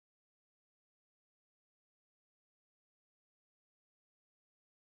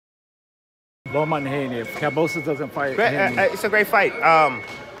Loma and Haney. If Kambosos doesn't fight Haney. It's a great fight.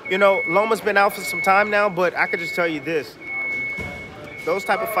 You know, Loma's been out for some time now, but I could just tell you this. Those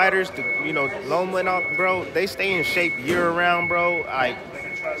type of fighters, you know, Loma and all, bro, they stay in shape year-round, bro.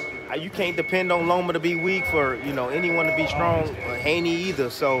 You can't depend on Loma to be weak for, you know, anyone to be strong, or Haney either.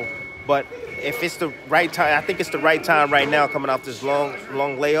 So, but if it's the right time, I think it's the right time right now coming off this long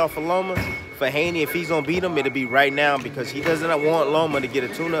layoff for Loma. For Haney, if he's going to beat him, it'll be right now because he doesn't want Loma to get a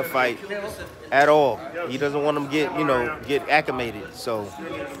tune-up fight at all. He doesn't want him to get, you know, get acclimated. So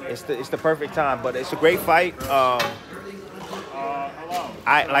it's the perfect time. But it's a great fight.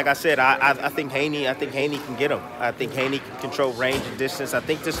 Like I said, I think Haney can get him. I think Haney can control range and distance. I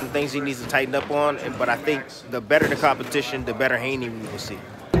think there's some things he needs to tighten up on. But I think the better the competition, the better Haney we will see.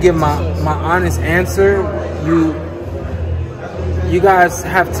 Give my honest answer. You guys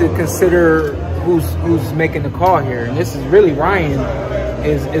have to consider who's making the call here, and this is really Ryan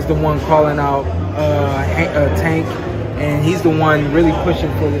is the one calling out Tank, and he's the one really pushing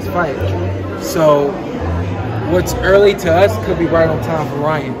for this fight. So what's early to us could be right on time for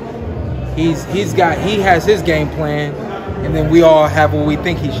Ryan. He has his game plan, and then we all have what we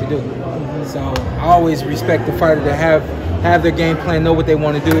think he should do. So I always respect the fighter to have their game plan, know what they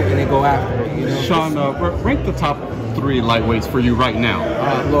want to do, and then go after it. You know? Sean, rank the top 3 lightweights for you right now.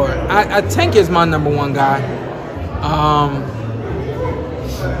 Lord, Tank is my #1 guy.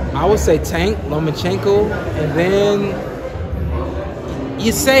 I would say Tank, Lomachenko, and then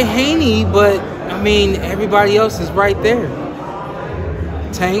you say Haney, but I mean everybody else is right there.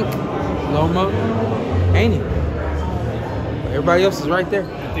 Tank, Loma, Haney. Everybody else is right there.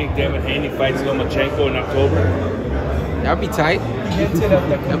 I think Devin Haney fights Lomachenko in October. That'd be tight.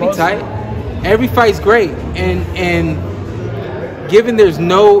 That'd be tight. Every fight's great, and given there's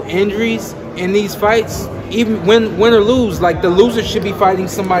no injuries in these fights, even win or lose, like the loser should be fighting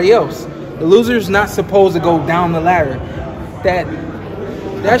somebody else. The loser's not supposed to go down the ladder.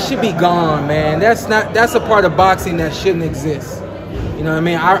 That should be gone, man. That's a part of boxing that shouldn't exist. You know what I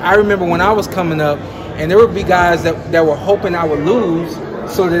mean? I remember when I was coming up, and there would be guys that were hoping I would lose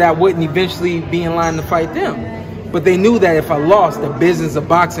so that I wouldn't eventually be in line to fight them. But they knew that if I lost, the business of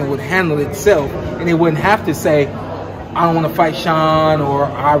boxing would handle itself, and they wouldn't have to say, I don't want to fight Sean, or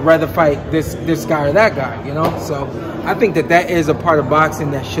I'd rather fight this guy or that guy, you know? So I think that is a part of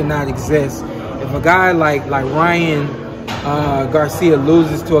boxing that should not exist. If a guy like Ryan Garcia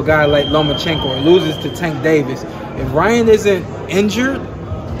loses to a guy like Lomachenko or loses to Tank Davis, if Ryan isn't injured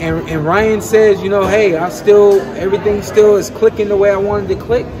and Ryan says, you know, hey, everything still is clicking the way I wanted to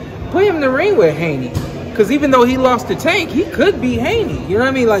click, put him in the ring with Haney. Because even though he lost to Tank, he could be Haney. You know what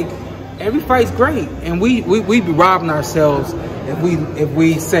I mean? Like, every fight's great, and we be robbing ourselves if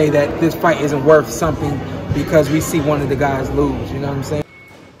we say that this fight isn't worth something because we see one of the guys lose. You know what I'm saying?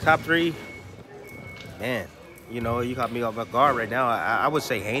 Top 3, man. You know, you got me off guard right now. I would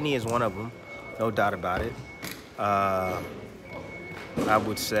say Haney is one of them, no doubt about it. I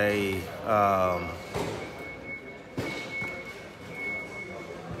would say.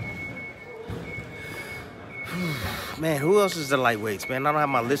 Man, who else is the lightweights, man? I don't have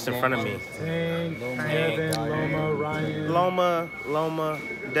my list in front of me. Tank, Devin, Loma, Ryan. Loma,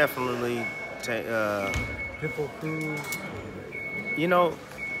 definitely. Pitbull Cruz. You know,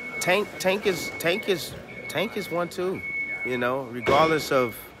 Tank is one too. You know, regardless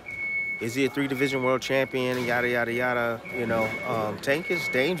of is he a 3-division world champion, yada yada yada. You know, Tank is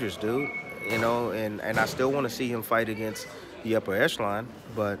dangerous, dude. You know, and I still want to see him fight against the upper echelon,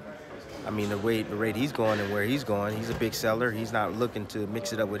 but. I mean, the rate he's going and where he's going, he's a big seller. He's not looking to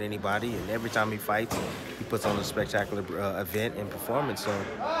mix it up with anybody. And every time he fights, he puts on a spectacular event and performance. So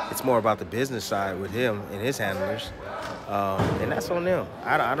it's more about the business side with him and his handlers. And that's on them.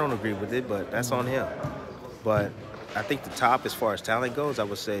 I don't agree with it, but that's on him. But I think the top, as far as talent goes, I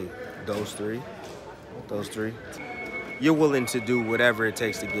would say those three. Those 3. You're willing to do whatever it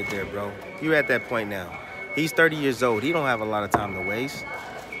takes to get there, bro. You're at that point now. He's 30 years old. He don't have a lot of time to waste.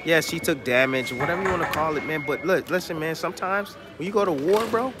 Yes, he took damage, whatever you want to call it, man. But look, listen, man, sometimes when you go to war,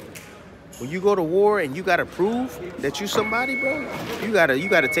 bro, when you go to war and you got to prove that you somebody, bro, you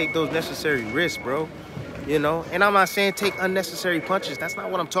gotta take those necessary risks, bro. You know? And I'm not saying take unnecessary punches. That's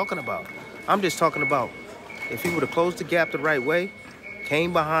not what I'm talking about. I'm just talking about if he would have closed the gap the right way,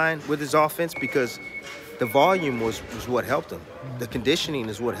 came behind with his offense, because the volume was what helped him. The conditioning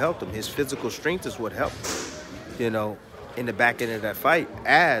is what helped him. His physical strength is what helped him, you know, in the back end of that fight,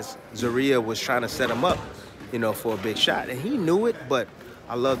 as Zarria was trying to set him up, you know, for a big shot. And he knew it, but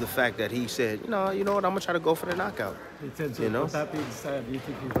I love the fact that he said, you know what, I'm going to try to go for the knockout. You know? With that being said, do you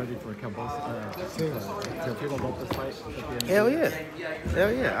think he's ready for Gervonta's fight? Hell yeah.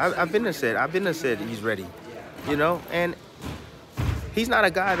 Hell yeah. I've been said he's ready. You know? And he's not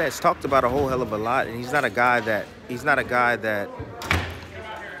a guy that's talked about a whole hell of a lot, and he's not a guy that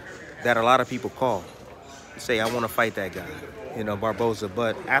a lot of people call. Say, I want to fight that guy, you know, Barboza.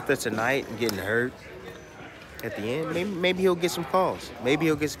 But after tonight and getting hurt at the end, maybe he'll get some calls. Maybe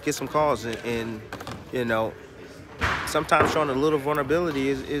he'll get some calls, and you know, sometimes showing a little vulnerability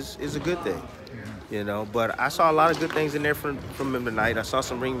is a good thing, you know. But I saw a lot of good things in there from him tonight. I saw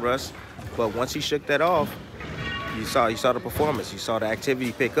some ring rust, but once he shook that off, you saw the performance. You saw the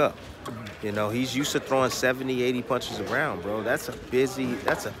activity pick up. You know, he's used to throwing 70, 80 punches around, bro. That's a busy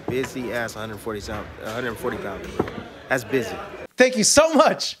ass 140 pounder. That's busy. Thank you so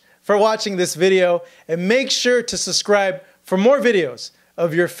much for watching this video, and make sure to subscribe for more videos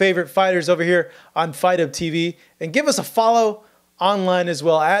of your favorite fighters over here on Fight Up TV, and give us a follow online as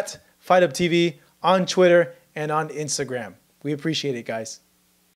well at Fight Up TV on Twitter and on Instagram. We appreciate it, guys.